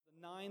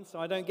9, so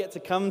I don't get to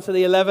come to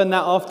the 11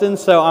 that often,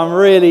 so I'm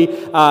really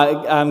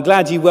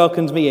glad you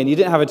welcomed me in. You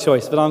didn't have a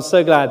choice, but I'm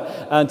so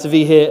glad to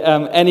be here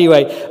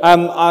anyway.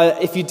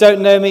 If you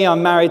don't know me,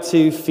 I'm married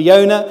to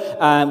Fiona,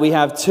 and we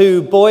have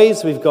 2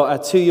 boys. We've got a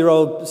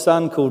 2-year-old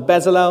son called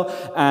Bezalel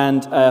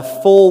and a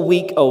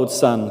 4-week-old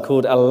son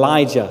called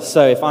Elijah.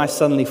 So if I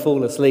suddenly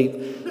fall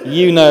asleep,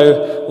 you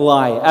know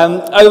why.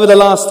 Over the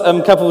last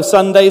couple of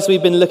Sundays,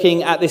 we've been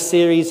looking at this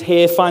series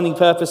here, Finding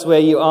Purpose Where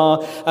You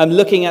Are,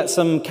 looking at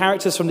some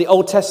characters from the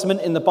Old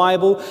Testament in the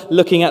Bible,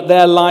 looking at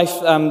their life,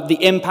 the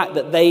impact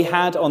that they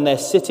had on their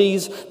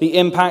cities, the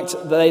impact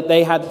that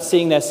they had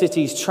seeing their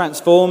cities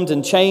transformed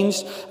and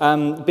changed,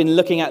 been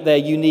looking at their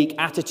unique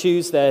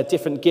attitudes, their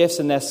different gifts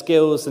and their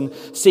skills, and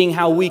seeing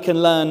how we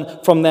can learn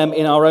from them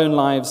in our own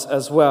lives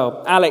as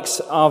well. Alex,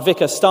 our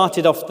vicar,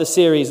 started off the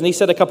series, and he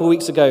said a couple of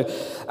weeks ago,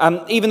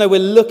 even though we're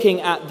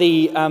looking at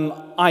the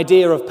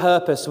idea of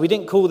purpose, we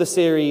didn't call the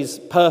series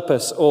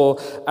Purpose or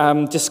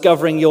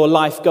Discovering Your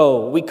Life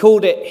Goal. We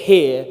called it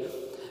Here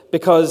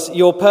because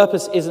your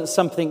purpose isn't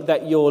something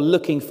that you're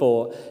looking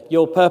for.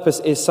 Your purpose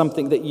is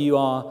something that you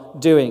are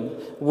doing.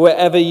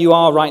 Wherever you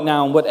are right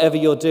now and whatever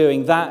you're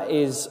doing, that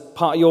is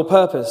part of your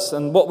purpose.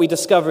 And what we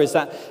discover is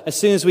that as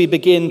soon as we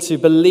begin to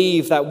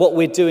believe that what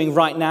we're doing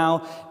right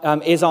now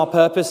is our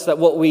purpose, that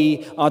what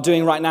we are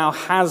doing right now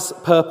has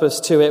purpose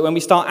to it, when we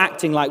start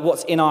acting like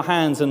what's in our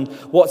hands and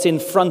what's in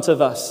front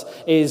of us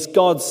is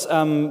God's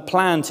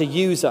plan to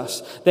use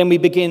us, then we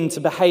begin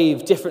to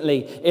behave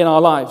differently in our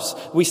lives.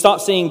 We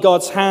start seeing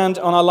God's hand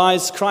on our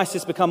lives.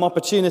 Crises become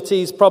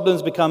opportunities,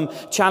 problems become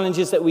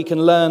challenges that we can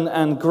learn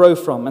and grow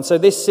from. And so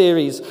this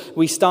series,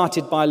 we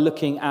started by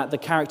looking at the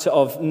character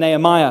of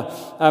Nehemiah,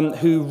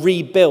 who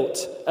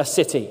rebuilt a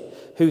city,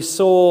 who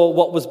saw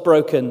what was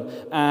broken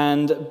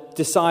and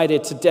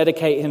decided to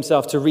dedicate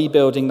himself to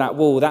rebuilding that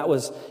wall. That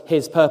was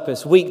his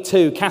purpose. Week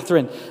 2,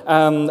 Catherine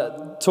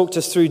talked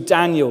us through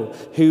Daniel,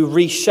 who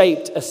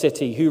reshaped a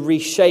city, who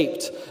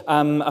reshaped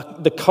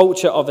the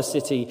culture of a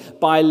city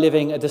by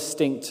living a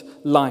distinct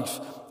life.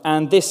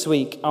 And this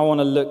week, I want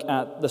to look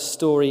at the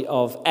story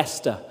of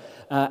Esther.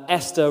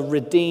 Esther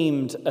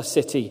redeemed a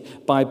city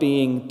by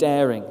being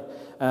daring.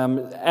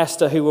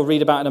 Esther, who we'll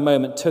read about in a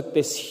moment, took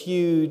this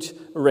huge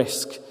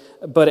risk,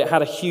 but it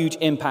had a huge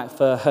impact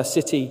for her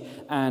city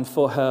and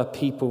for her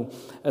people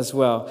as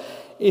well.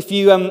 If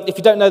you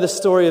don't know the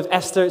story of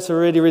Esther, it's a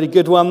really, really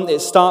good one. It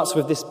starts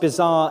with this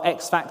bizarre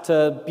X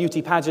Factor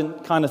beauty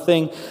pageant kind of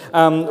thing,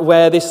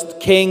 where this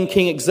King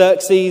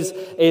Xerxes,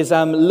 is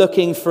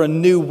looking for a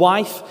new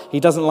wife.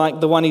 He doesn't like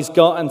the one he's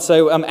got, and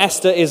so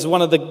Esther is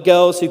one of the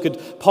girls who could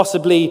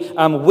possibly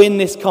win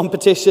this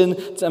competition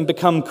and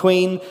become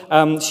queen.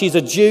 She's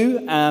a Jew,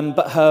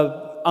 but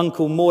her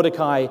uncle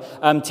Mordecai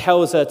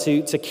tells her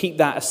to keep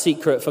that a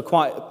secret for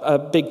quite a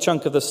big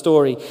chunk of the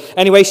story.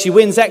 Anyway, she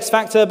wins X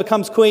Factor,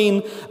 becomes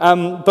queen,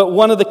 but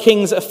one of the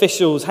king's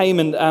officials,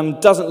 Haman,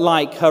 doesn't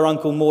like her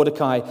uncle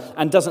Mordecai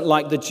and doesn't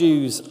like the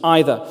Jews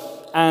either.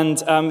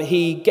 And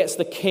he gets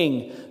the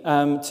king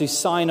to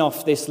sign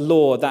off this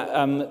law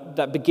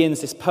that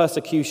begins this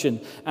persecution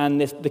and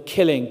the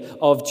killing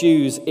of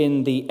Jews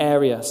in the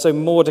area. So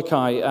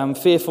Mordecai,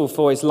 fearful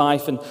for his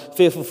life and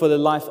fearful for the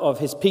life of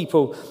his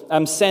people,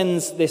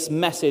 sends this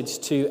message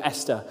to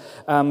Esther,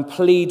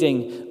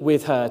 pleading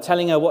with her,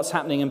 telling her what's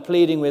happening and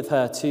pleading with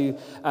her to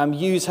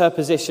use her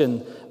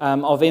position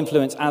of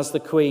influence as the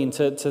queen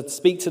to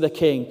speak to the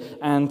king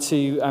and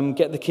to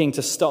get the king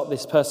to stop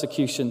this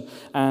persecution.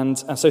 And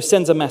so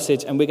sends a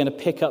message, and we're going to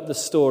pick up the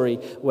story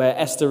where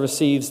Esther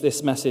receives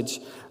this message,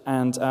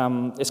 and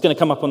it's going to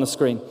come up on the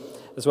screen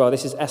as well.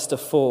 This is Esther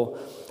 4.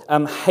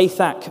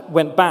 Hathach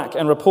went back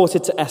and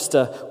reported to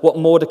Esther what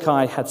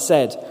Mordecai had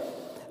said.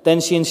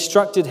 Then she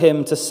instructed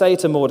him to say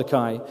to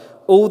Mordecai,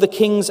 "All the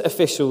king's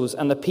officials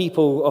and the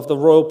people of the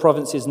royal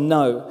provinces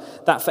know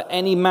that for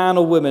any man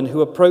or woman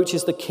who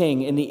approaches the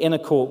king in the inner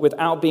court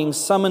without being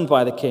summoned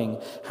by the king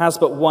has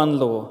but one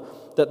law,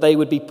 that they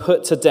would be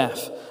put to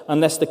death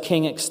unless the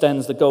king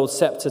extends the gold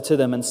scepter to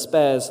them and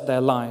spares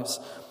their lives.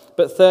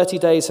 But 30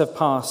 days have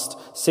passed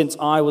since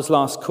I was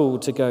last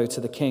called to go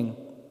to the king."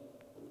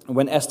 And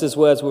when Esther's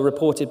words were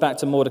reported back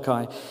to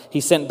Mordecai,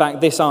 he sent back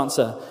this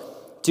answer: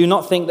 "Do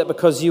not think that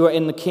because you are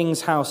in the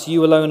king's house,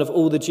 you alone of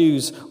all the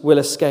Jews will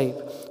escape.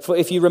 For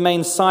if you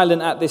remain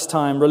silent at this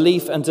time,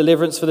 relief and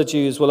deliverance for the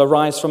Jews will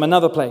arise from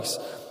another place,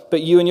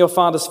 but you and your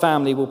father's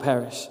family will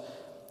perish.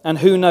 And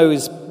who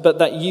knows but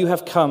that you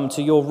have come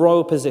to your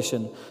royal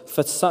position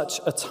for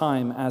such a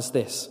time as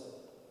this?"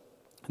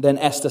 Then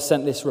Esther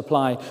sent this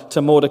reply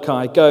to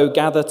Mordecai: "Go,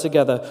 gather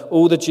together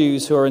all the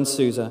Jews who are in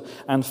Susa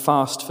and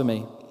fast for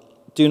me.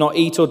 Do not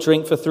eat or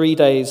drink for 3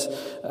 days,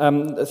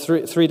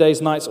 3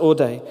 days, nights or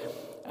day.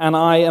 And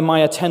I and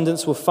my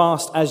attendants will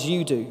fast as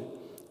you do.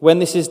 When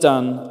this is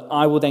done,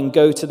 I will then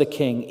go to the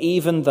king,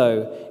 even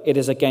though it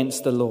is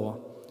against the law.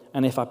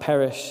 And if I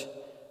perish,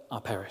 I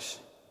perish."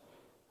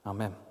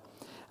 Amen.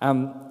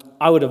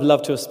 I would have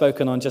loved to have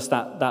spoken on just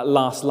that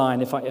last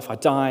line. If I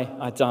die,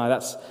 I die.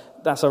 That's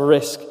That's a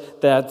risk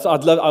there.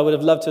 I would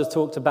have loved to have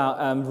talked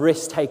about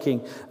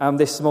risk-taking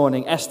this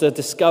morning. Esther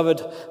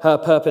discovered her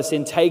purpose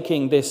in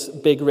taking this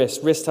big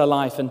risked her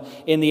life, and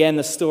in the end,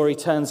 the story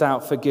turns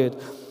out for good.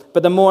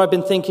 But the more I've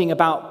been thinking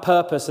about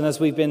purpose, and as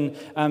we've been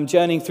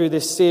journeying through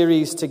this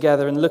series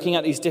together and looking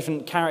at these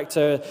different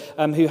characters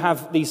who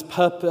have these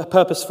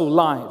purposeful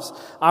lives,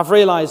 I've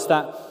realized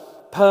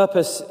that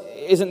purpose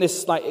isn't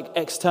this like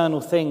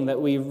external thing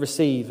that we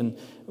receive and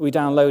we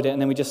download it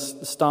and then we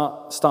just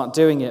start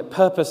doing it.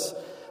 Purpose,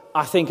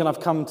 I think, and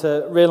I've come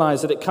to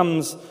realize that it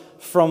comes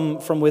from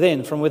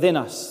within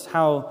us.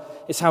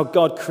 It's how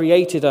God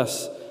created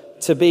us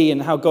to be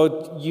and how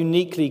God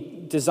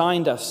uniquely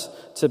designed us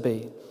to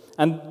be.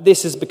 And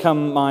this has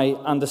become my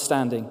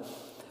understanding.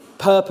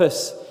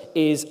 Purpose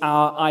is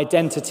our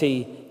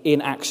identity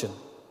in action.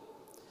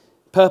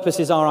 Purpose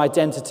is our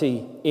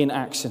identity in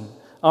action.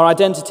 Our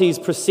identities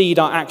precede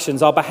our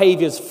actions. Our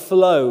behaviors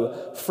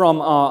flow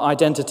from our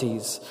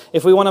identities.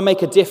 If we want to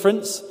make a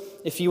difference,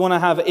 if you want to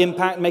have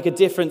impact, make a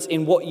difference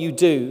in what you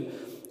do,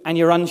 and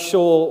you're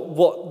unsure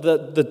what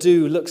the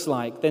do looks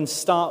like, then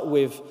start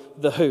with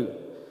the who.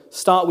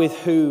 Start with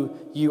who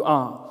you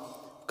are.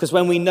 Because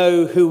when we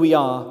know who we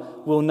are,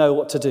 we'll know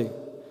what to do.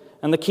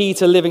 And the key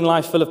to living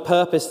life full of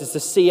purpose is to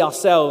see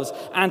ourselves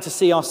and to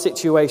see our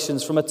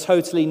situations from a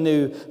totally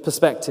new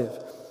perspective.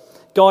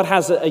 God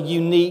has a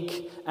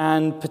unique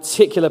and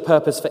particular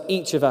purpose for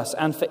each of us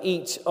and for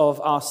each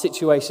of our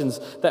situations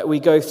that we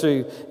go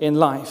through in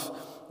life.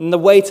 And the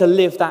way to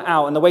live that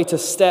out and the way to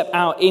step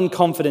out in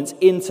confidence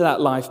into that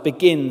life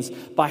begins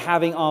by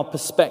having our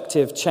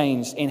perspective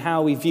changed in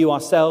how we view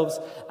ourselves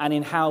and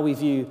in how we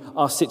view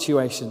our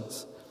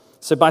situations.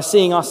 So by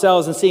seeing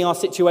ourselves and seeing our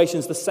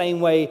situations the same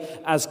way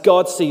as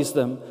God sees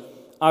them,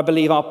 I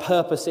believe our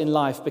purpose in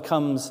life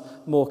becomes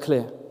more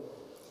clear.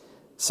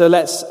 So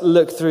let's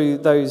look through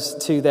those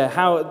two there.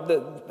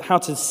 How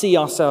to see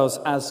ourselves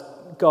as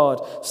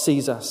God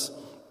sees us.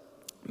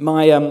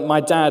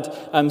 My dad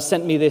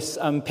sent me this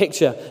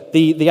picture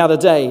the other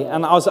day,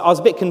 and I was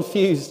a bit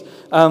confused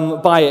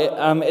by it.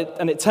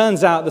 And it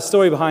turns out the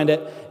story behind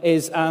it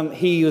is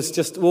he was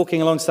just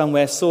walking along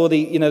somewhere, saw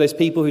those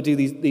people who do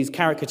these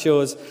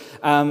caricatures,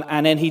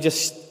 and then he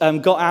just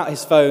got out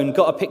his phone,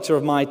 got a picture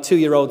of my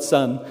 2-year-old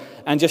son,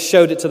 and just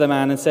showed it to the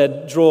man and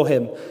said, "Draw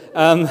him,"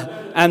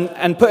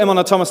 and put him on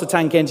a Thomas the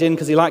Tank Engine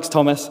because he likes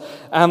Thomas,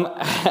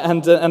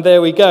 and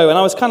there we go. And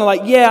I was kind of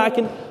like, yeah,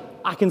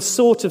 I can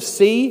sort of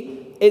see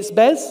it's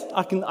Bez.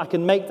 I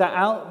can make that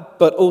out,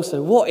 but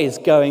also what is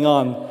going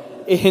on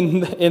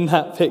in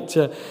that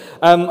picture?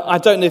 I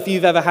don't know if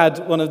you've ever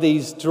had one of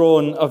these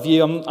drawn of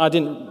you. I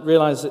didn't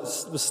realize it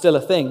was still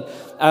a thing.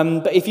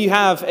 But if you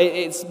have,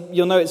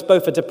 you'll know it's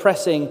both a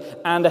depressing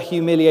and a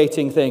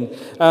humiliating thing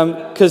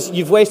because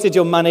you've wasted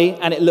your money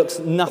and it looks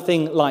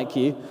nothing like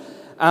you.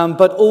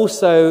 But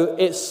also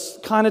it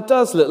kind of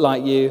does look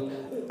like you.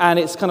 And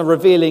it's kind of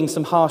revealing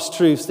some harsh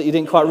truths that you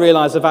didn't quite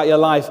realize about your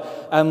life.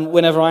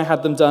 Whenever I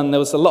had them done, there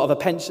was a lot of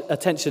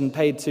attention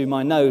paid to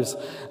my nose.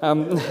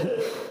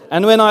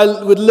 And when I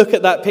would look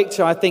at that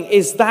picture, I think,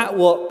 is that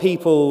what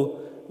people,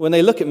 when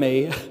they look at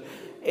me,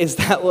 is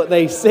that what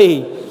they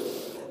see?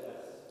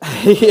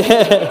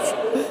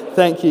 Yes,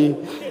 thank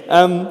you.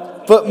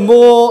 But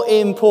more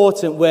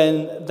important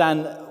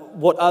than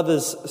what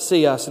others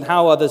see us and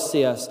how others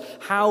see us,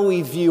 how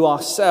we view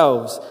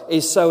ourselves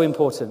is so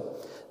important.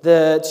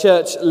 The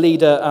church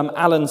leader,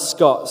 Alan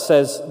Scott,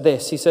 says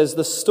this. He says,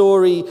 the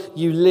story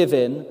you live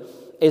in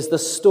is the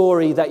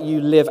story that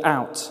you live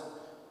out.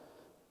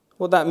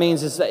 What that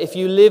means is that if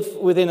you live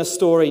within a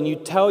story and you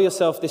tell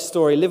yourself this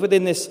story, live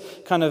within this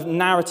kind of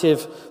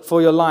narrative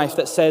for your life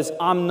that says,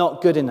 I'm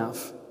not good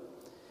enough,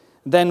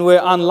 then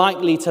we're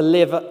unlikely to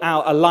live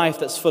out a life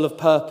that's full of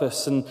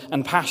purpose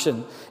and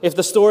passion. If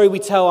the story we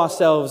tell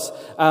ourselves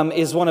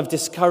is one of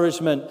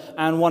discouragement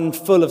and one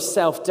full of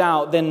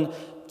self-doubt, then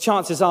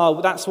chances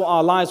are that's what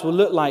our lives will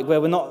look like, where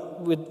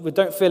we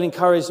don't feel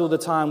encouraged all the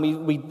time.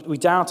 We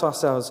doubt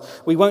ourselves.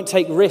 We won't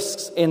take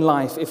risks in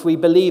life if we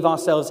believe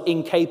ourselves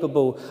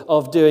incapable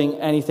of doing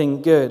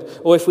anything good,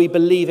 or if we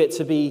believe it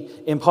to be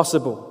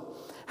impossible.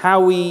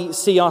 How we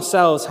see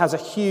ourselves has a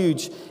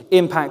huge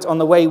impact on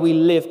the way we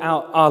live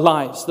out our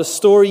lives. The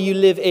story you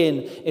live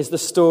in is the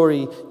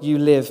story you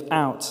live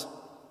out.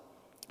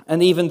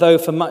 And even though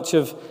for much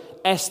of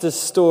Esther's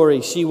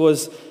story, she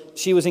was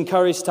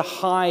encouraged to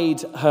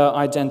hide her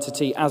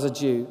identity as a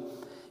Jew,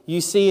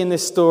 you see in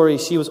this story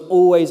she was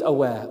always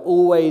aware,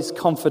 always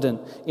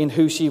confident in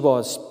who she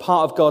was,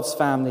 part of God's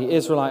family,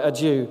 Israelite, a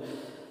Jew.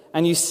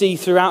 And you see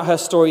throughout her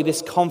story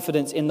this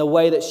confidence in the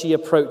way that she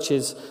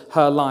approaches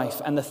her life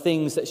and the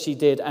things that she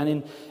did,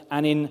 and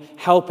in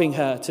helping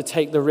her to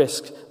take the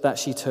risk that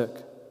she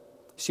took.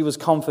 She was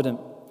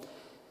confident.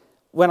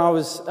 When I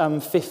was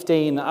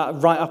 15,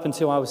 right up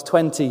until I was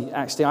 20,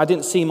 actually, I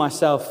didn't see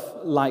myself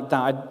like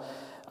that.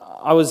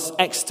 I was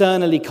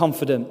externally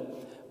confident,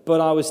 but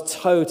I was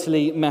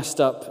totally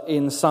messed up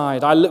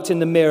inside. I looked in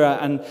the mirror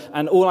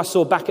and all I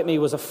saw back at me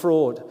was a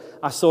fraud.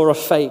 I saw a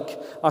fake.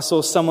 I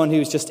saw someone who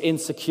was just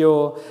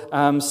insecure,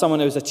 someone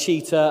who was a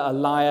cheater, a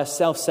liar,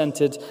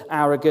 self-centered,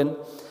 arrogant.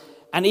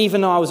 And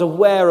even though I was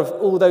aware of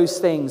all those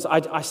things, I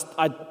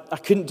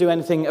couldn't do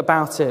anything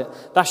about it.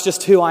 That's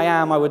just who I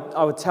am, I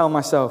would tell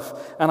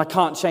myself, and I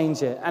can't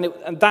change it. And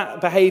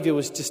that behavior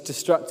was just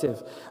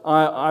destructive.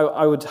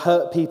 I would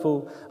hurt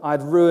people,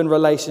 I'd ruin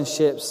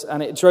relationships,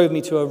 and it drove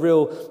me to a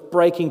real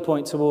breaking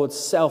point towards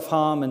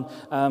self-harm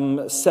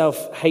and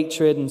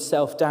self-hatred and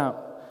self-doubt.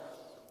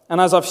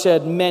 And as I've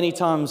shared many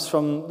times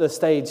from the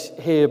stage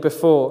here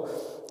before,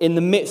 in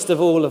the midst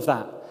of all of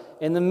that,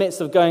 in the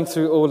midst of going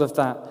through all of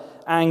that,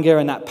 anger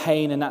and that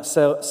pain and that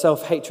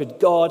self-hatred,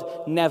 God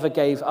never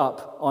gave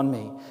up on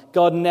me.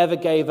 God never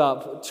gave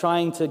up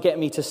trying to get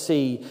me to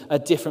see a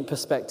different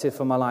perspective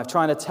for my life,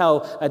 trying to tell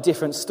a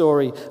different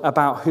story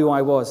about who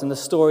I was and the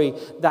story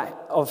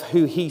of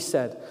who he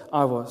said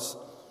I was.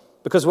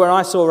 Because where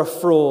I saw a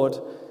fraud,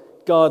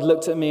 God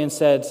looked at me and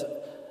said,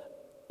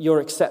 "You're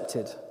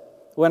accepted."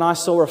 When I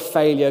saw a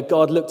failure,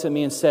 God looked at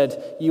me and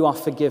said, "You are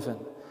forgiven."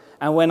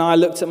 And when I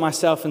looked at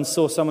myself and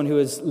saw someone who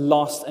was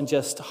lost and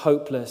just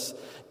hopeless,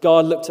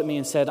 God looked at me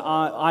and said,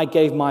 I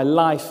gave my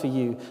life for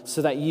you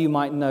so that you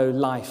might know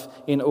life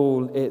in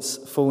all its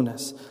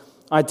fullness.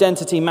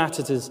 Identity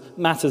matters.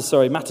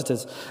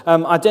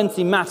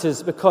 Identity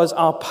matters because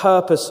our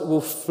purpose will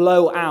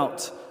flow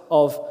out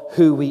of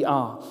who we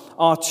are.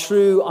 Our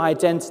true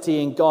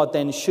identity in God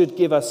then should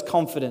give us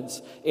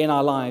confidence in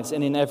our lives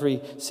and in every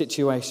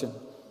situation.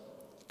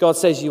 God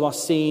says you are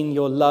seen,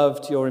 you're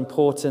loved, you're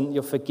important,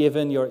 you're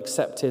forgiven, you're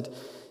accepted.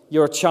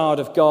 You're a child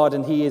of God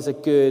and he is a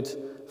good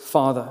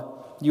Father.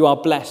 You are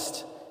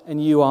blessed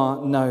and you are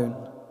known.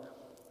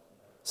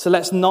 So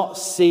let's not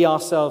see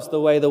ourselves the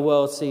way the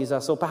world sees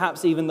us, or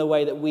perhaps even the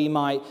way that we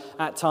might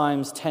at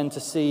times tend to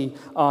see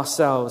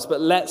ourselves.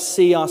 But let's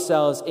see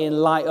ourselves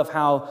in light of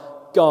how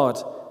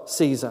God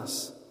sees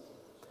us.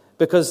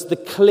 Because the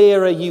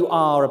clearer you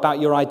are about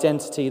your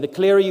identity, the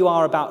clearer you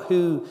are about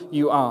who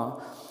you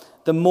are,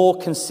 the more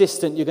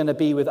consistent you're going to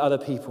be with other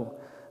people,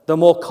 the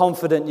more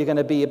confident you're going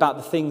to be about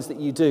the things that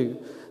you do,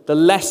 the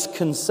less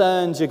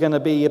concerned you're going to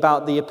be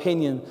about the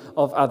opinion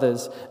of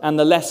others, and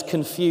the less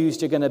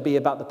confused you're going to be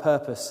about the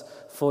purpose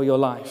for your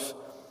life.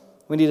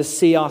 We need to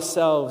see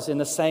ourselves in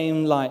the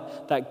same light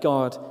that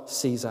God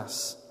sees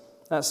us.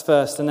 That's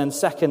first. And then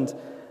second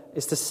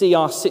is to see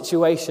our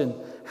situation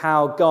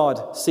how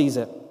God sees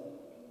it.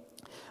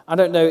 I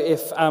don't know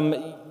if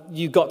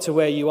you got to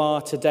where you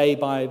are today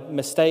by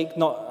mistake.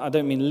 I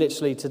don't mean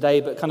literally today,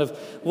 but kind of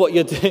what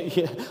you're doing.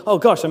 Oh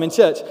gosh, I'm in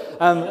church.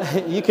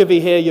 You could be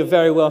here. You're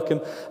very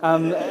welcome.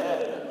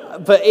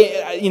 But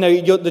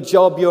the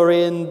job you're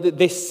in,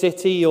 this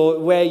city, or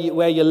where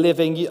you're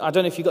living, I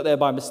don't know if you got there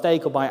by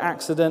mistake or by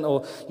accident,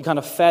 or you kind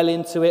of fell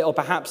into it, or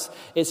perhaps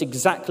it's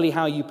exactly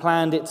how you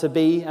planned it to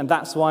be, and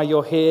that's why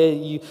you're here.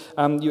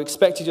 You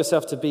expected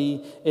yourself to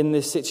be in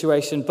this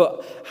situation.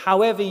 But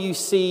however you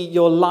see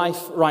your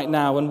life right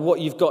now and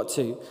what you've got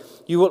to,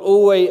 you will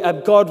always.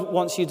 God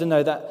wants you to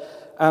know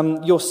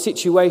that your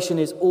situation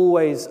is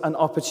always an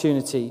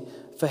opportunity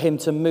for Him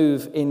to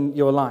move in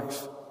your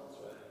life.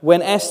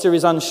 When Esther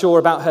is unsure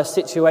about her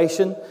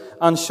situation,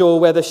 unsure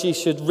whether she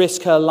should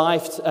risk her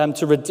life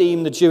to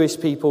redeem the Jewish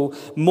people,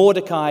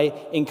 Mordecai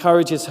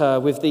encourages her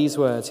with these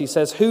words. He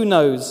says, "Who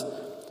knows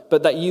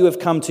but that you have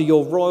come to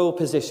your royal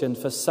position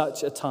for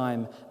such a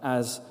time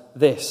as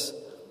this?"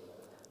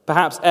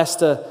 Perhaps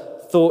Esther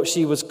thought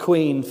she was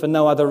queen for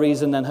no other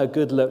reason than her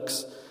good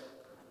looks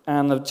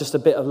and just a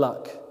bit of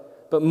luck.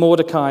 But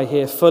Mordecai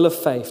here, full of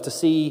faith to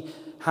see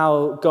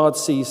how God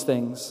sees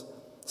things,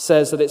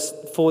 says that it's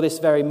for this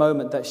very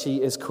moment that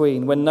she is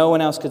queen, when no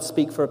one else could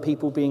speak for a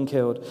people being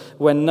killed,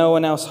 when no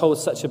one else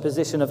holds such a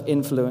position of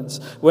influence,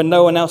 when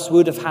no one else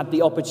would have had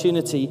the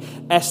opportunity,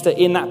 Esther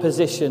in that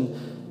position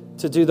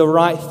to do the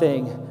right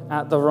thing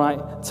at the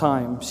right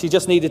time. She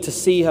just needed to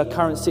see her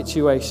current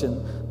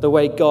situation the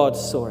way God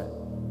saw it,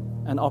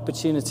 an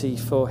opportunity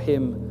for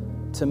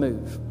Him to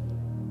move.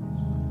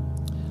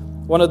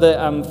 One of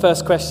the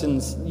first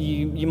questions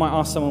you might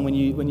ask someone when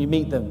you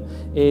meet them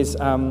is,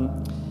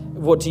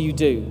 what do you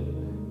do?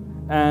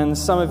 And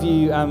some of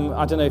you,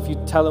 I don't know if you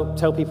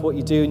tell people what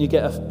you do and you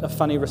get a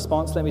funny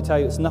response. Let me tell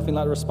you, it's nothing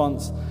like the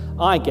response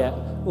I get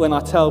when I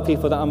tell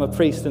people that I'm a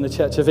priest in the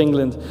Church of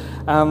England.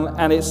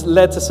 And it's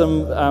led to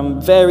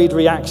some varied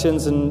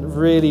reactions and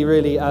really,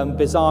 really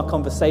bizarre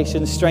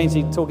conversations.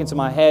 Strangely, talking to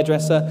my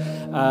hairdresser,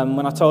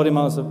 when I told him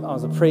I was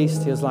a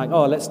priest, he was like,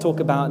 "Oh, let's talk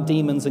about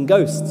demons and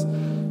ghosts,"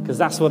 because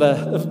that's what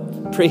a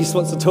priest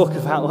wants to talk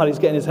about while he's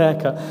getting his hair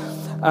cut.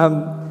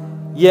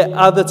 Yet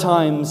other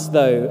times,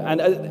 though,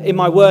 and in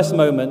my worst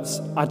moments,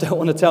 I don't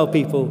want to tell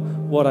people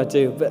what I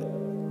do, but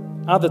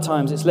other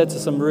times it's led to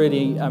some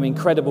really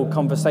incredible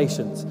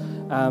conversations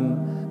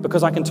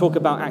because I can talk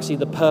about actually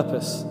the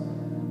purpose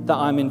that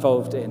I'm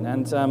involved in.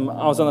 And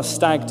I was on a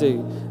stag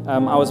do.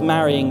 I was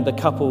marrying the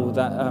couple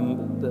that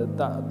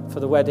for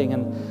the wedding,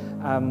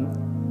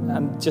 and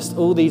And just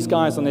all these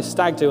guys on this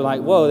stag do were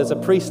like, whoa, there's a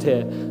priest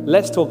here.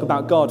 Let's talk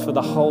about God for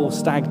the whole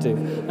stag do.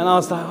 And I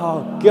was like,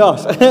 oh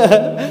gosh.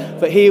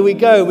 But here we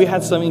go. We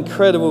had some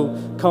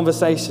incredible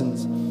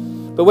conversations.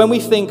 But when we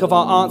think of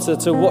our answer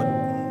to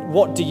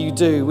what do you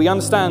do, we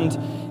understand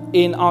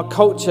in our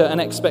culture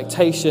and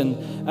expectation,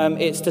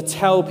 it's to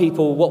tell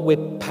people what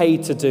we're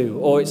paid to do,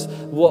 or it's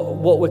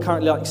what we're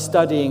currently like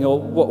studying,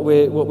 or what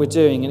we're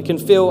doing. And it can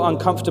feel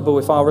uncomfortable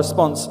if our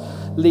response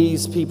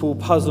leaves people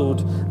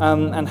puzzled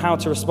and how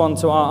to respond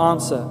to our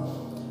answer.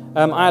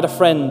 I had a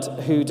friend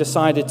who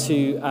decided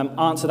to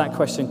answer that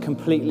question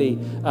completely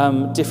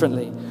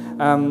differently.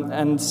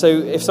 And so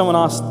if someone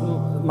asked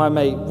my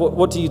mate,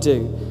 what do you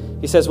do?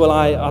 He says, well,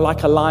 I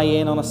like a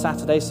lie-in on a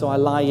Saturday, so I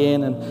lie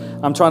in,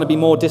 and I'm trying to be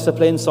more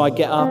disciplined, so I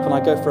get up and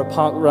I go for a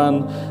park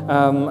run,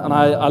 and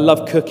I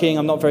love cooking.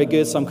 I'm not very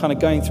good, so I'm kind of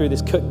going through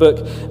this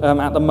cookbook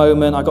at the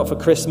moment I got for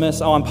Christmas.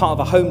 Oh, I'm part of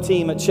a home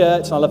team at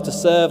church, and I love to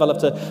serve. I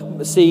love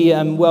to see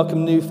and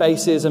welcome new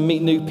faces and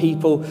meet new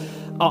people,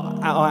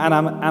 and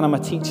I'm a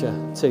teacher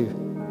too.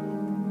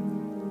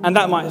 And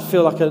that might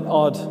feel like an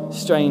odd,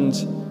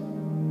 strange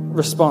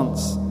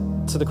response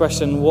to the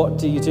question, what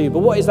do you do? But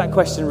what is that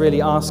question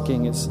really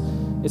asking?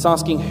 It's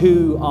asking,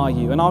 who are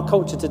you? And our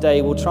culture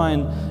today will try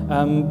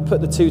and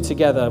put the two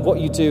together. What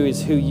you do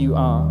is who you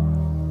are.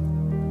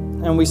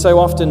 And we so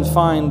often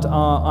find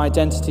our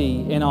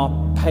identity in our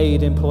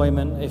paid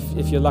employment,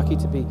 if you're lucky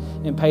to be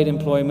in paid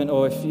employment,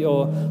 or if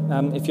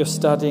you're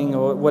studying,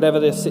 or whatever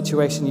the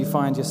situation you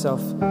find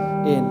yourself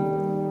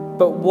in.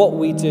 But what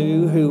we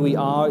do, who we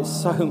are, is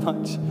so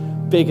much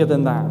bigger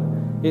than that.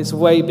 It's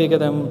way bigger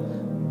than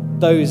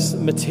those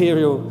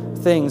material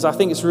things. I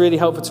think it's really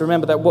helpful to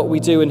remember that what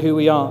we do and who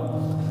we are.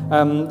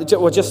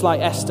 Well, just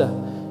like Esther.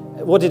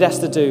 What did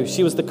Esther do?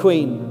 She was the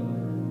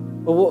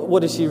queen. Well, what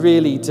did she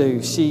really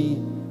do?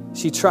 She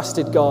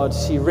trusted God.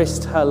 She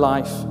risked her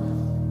life,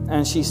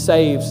 and she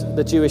saved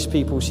the Jewish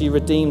people. She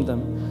redeemed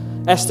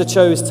them. Esther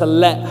chose to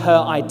let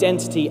her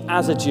identity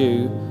as a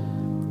Jew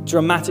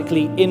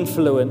dramatically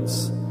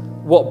influence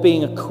what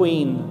being a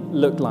queen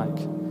looked like.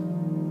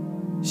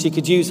 She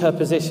could use her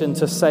position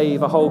to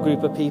save a whole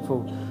group of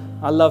people.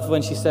 I love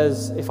when she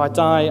says, if I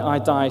die, I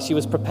die. She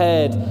was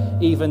prepared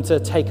even to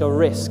take a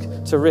risk,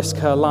 to risk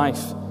her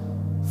life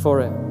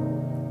for it.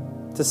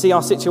 To see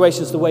our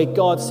situations the way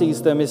God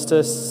sees them is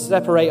to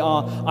separate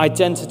our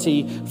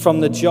identity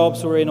from the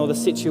jobs we're in or the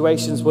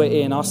situations we're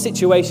in. Our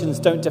situations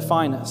don't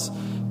define us.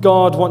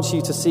 God wants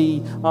us to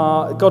see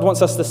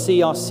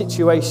our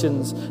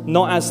situations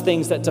not as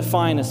things that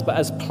define us, but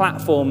as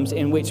platforms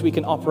in which we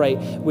can operate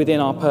within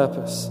our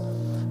purpose.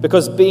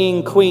 Because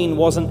being queen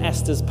wasn't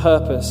Esther's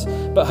purpose,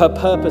 but her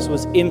purpose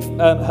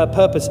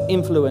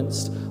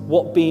influenced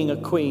what being a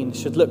queen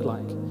should look like.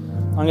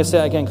 I'm going to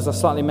say it again because I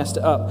slightly messed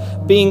it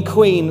up. Being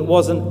queen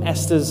wasn't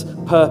Esther's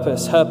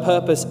purpose. Her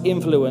purpose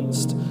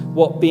influenced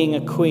what being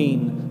a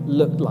queen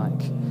looked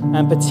like,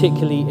 and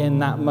particularly in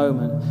that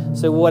moment.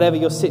 So whatever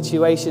your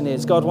situation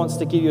is, God wants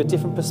to give you a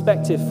different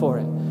perspective for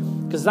it,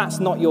 because that's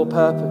not your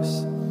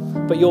purpose.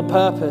 But your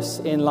purpose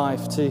in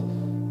life, to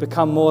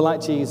become more like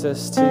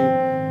Jesus,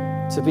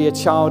 to be a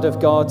child of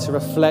God, to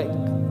reflect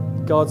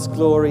God's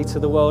glory to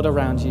the world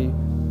around you.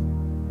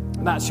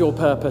 That's your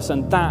purpose,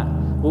 and that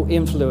will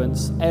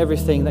influence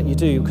everything that you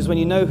do. Because when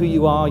you know who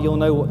you are, you'll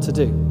know what to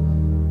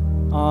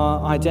do.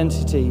 Our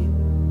identity,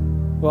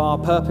 our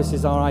purpose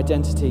is our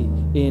identity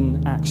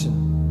in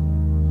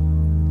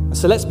action.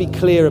 So let's be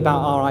clear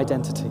about our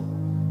identity.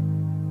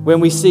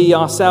 When we see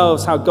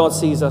ourselves how God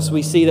sees us,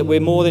 we see that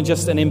we're more than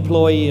just an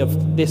employee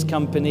of this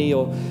company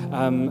or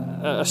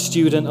a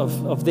student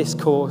of this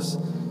course.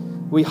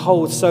 We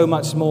hold so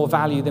much more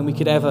value than we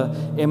could ever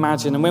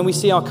imagine. And when we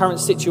see our current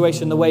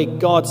situation the way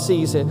God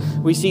sees it,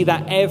 we see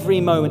that every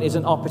moment is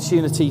an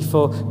opportunity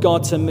for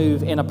God to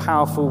move in a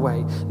powerful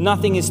way.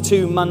 Nothing is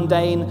too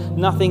mundane,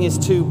 nothing is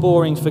too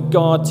boring for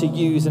God to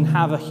use and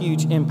have a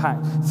huge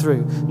impact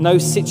through. No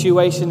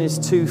situation is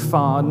too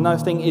far,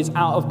 nothing is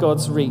out of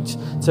God's reach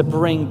to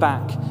bring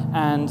back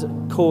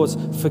and cause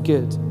for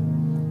good.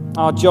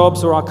 Our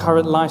jobs or our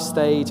current life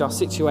stage, our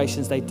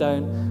situations, they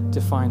don't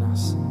define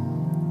us.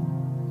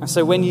 And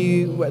so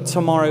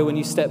tomorrow when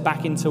you step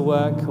back into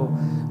work or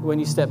when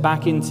you step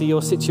back into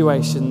your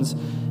situations,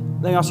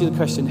 let me ask you the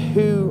question,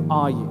 who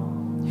are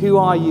you? Who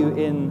are you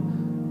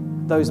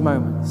in those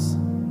moments?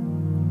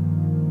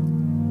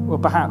 Well,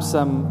 perhaps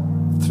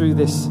through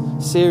this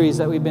series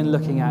that we've been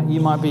looking at,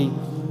 you might be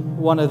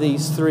one of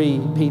these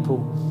three people.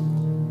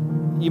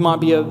 You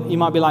might be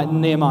like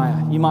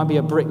Nehemiah. You might be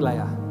a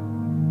bricklayer,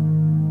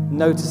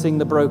 noticing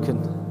the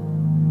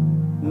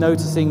broken,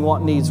 noticing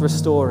what needs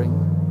restoring,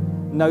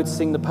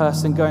 noticing the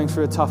person going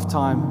through a tough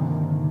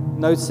time,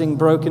 noticing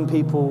broken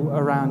people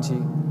around you.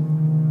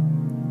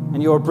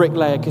 And you're a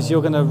bricklayer because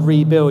you're going to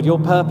rebuild. Your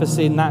purpose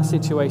in that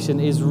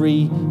situation is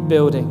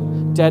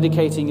rebuilding,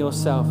 dedicating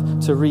yourself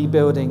to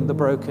rebuilding the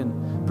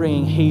broken,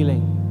 bringing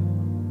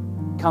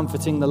healing,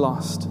 comforting the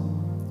lost.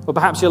 Or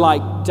perhaps you're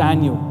like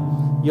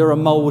Daniel. You're a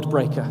mold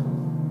breaker.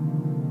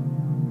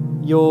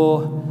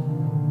 You're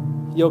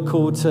You're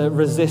called to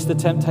resist the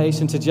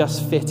temptation to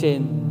just fit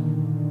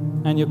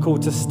in. And you're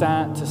called to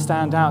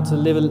stand out, to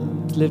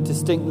live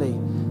distinctly,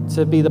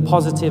 to be the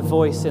positive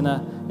voice in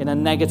a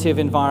negative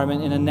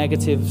environment, in a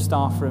negative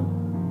staff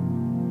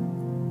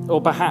room.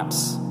 Or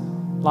perhaps,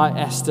 like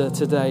Esther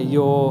today,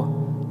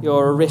 you're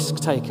a risk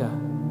taker.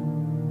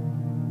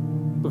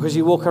 Because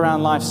you walk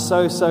around life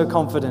so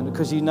confident,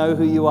 because you know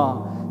who you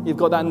are. You've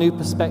got that new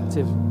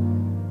perspective.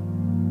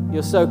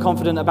 You're so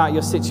confident about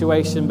your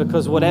situation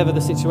because whatever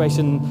the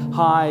situation,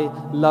 high,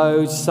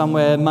 low,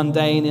 somewhere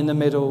mundane in the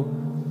middle,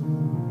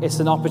 it's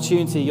an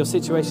opportunity. Your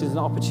situation is an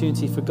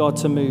opportunity for God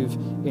to move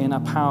in a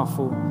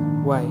powerful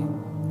way.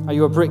 Are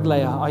you a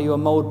bricklayer? Are you a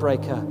mold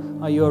breaker?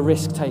 Are you a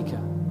risk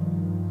taker?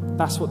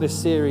 That's what this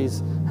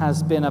series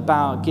has been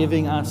about,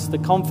 giving us the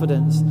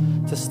confidence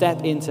to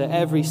step into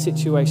every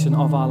situation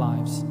of our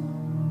lives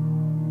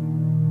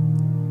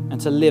and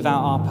to live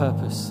out our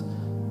purpose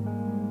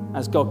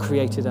as God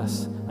created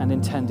us and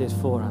intended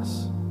for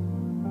us.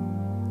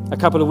 A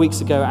couple of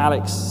weeks ago,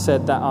 Alex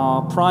said that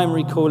our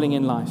primary calling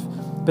in life,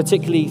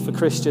 particularly for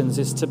Christians,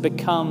 is to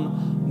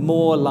become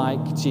more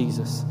like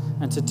Jesus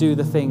and to do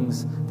the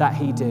things that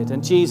he did.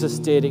 And Jesus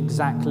did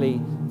exactly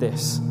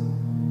this.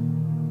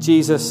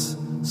 Jesus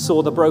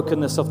saw the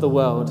brokenness of the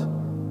world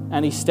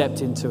and he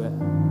stepped into it.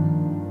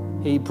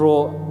 He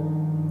brought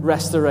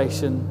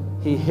restoration.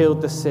 He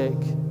healed the sick.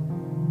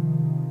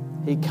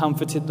 He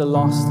comforted the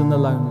lost and the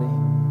lonely.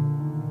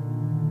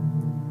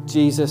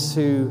 Jesus,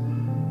 who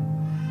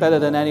better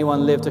than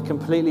anyone lived a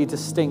completely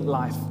distinct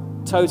life,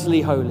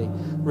 totally holy,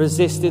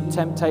 resisted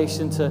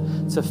temptation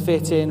to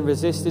fit in,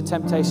 resisted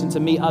temptation to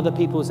meet other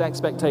people's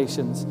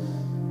expectations.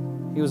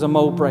 He was a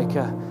mold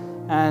breaker.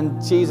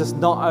 And Jesus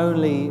not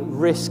only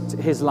risked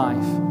his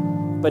life,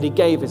 but he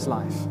gave his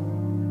life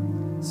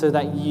so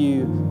that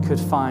you could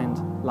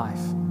find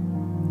life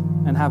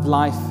and have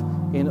life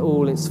in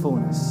all its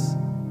fullness.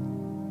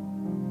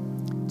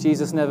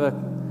 Jesus never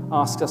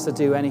asks us to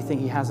do anything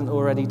he hasn't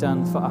already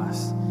done for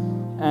us.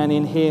 And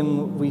in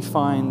him we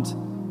find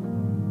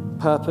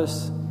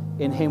purpose,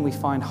 in him we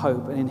find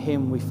hope, and in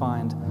him we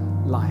find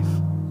life.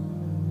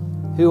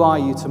 Who are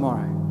you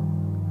tomorrow?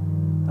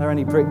 Are there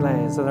any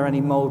bricklayers? Are there any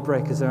mold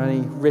breakers? Are there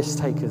any risk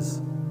takers?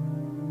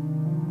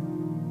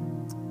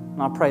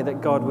 And I pray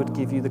that God would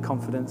give you the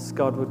confidence,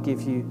 God would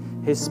give you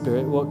his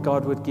spirit, what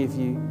God would give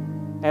you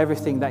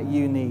everything that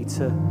you need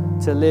to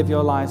live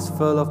your lives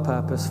full of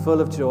purpose,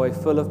 full of joy,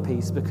 full of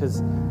peace,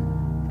 because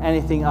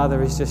anything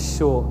other is just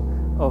short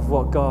of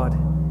what God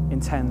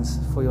intends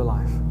for your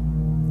life.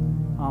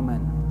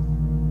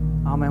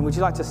 Amen. Amen. Would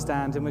you like to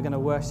stand and we're going to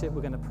worship,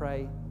 we're going to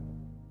pray.